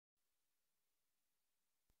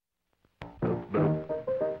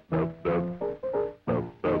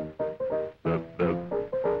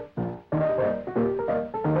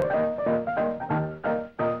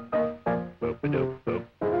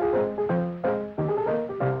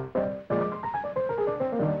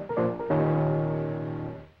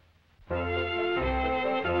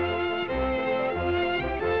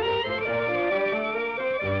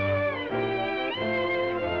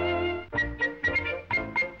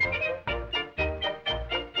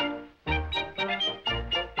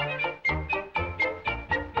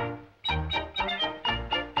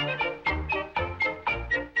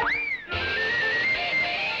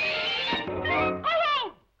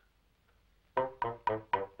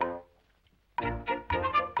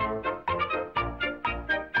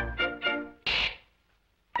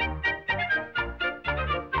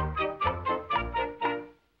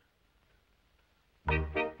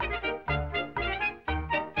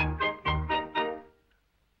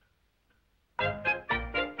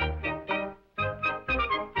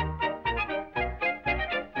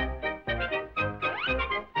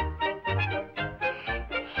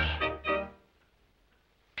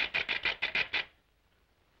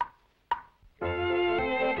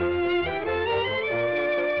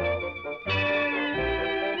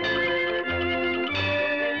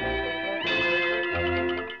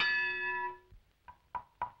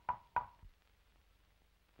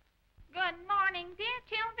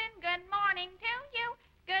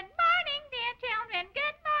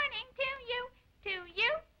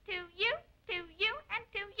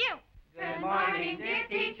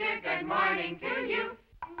Good morning to you.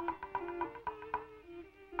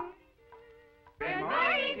 Good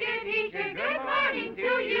morning, dear teacher. Good morning to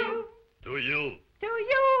you. To you. To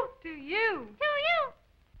you. To you. To you.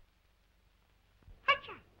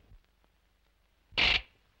 Hacha.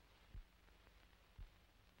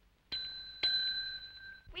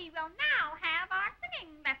 We will now have our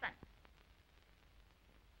singing lesson.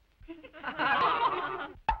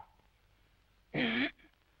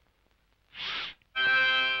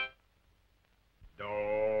 Do.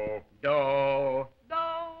 Do.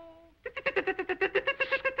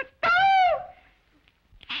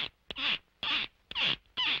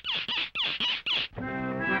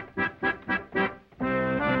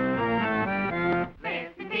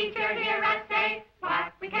 Listen, teacher, hear us say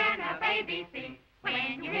what we can of ABC.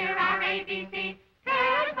 When you hear our ABC, tell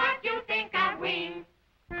us what you think of we.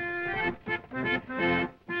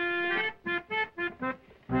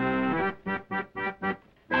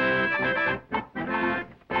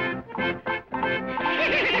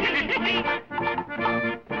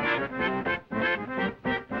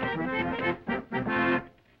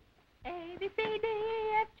 A, B, C, D,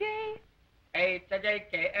 E, F, G. H, I, J,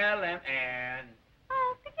 K, L, M, N.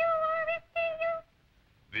 O, P, Q, R, S, T, U.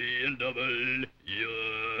 V, and double,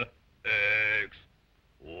 U, X,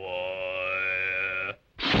 Y,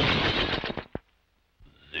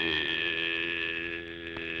 Z.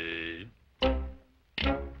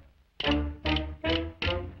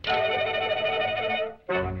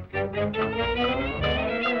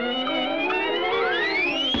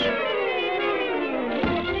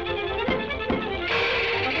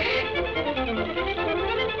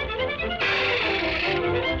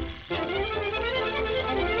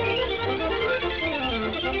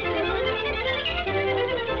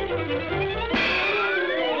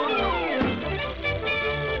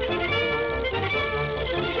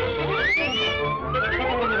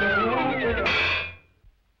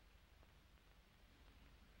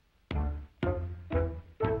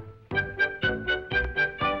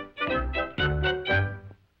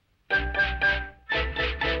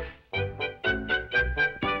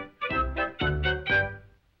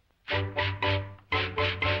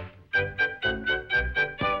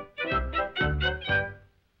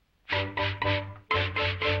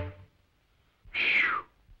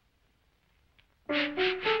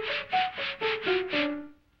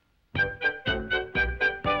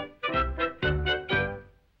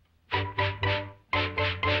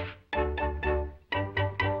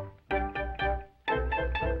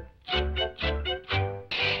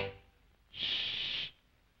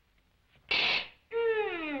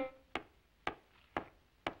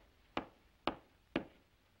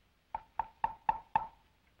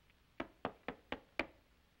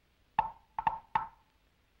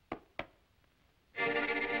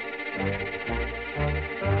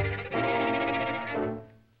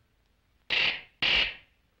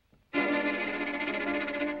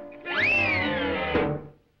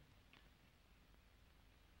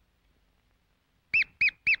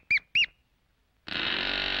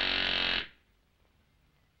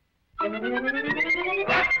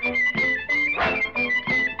 What?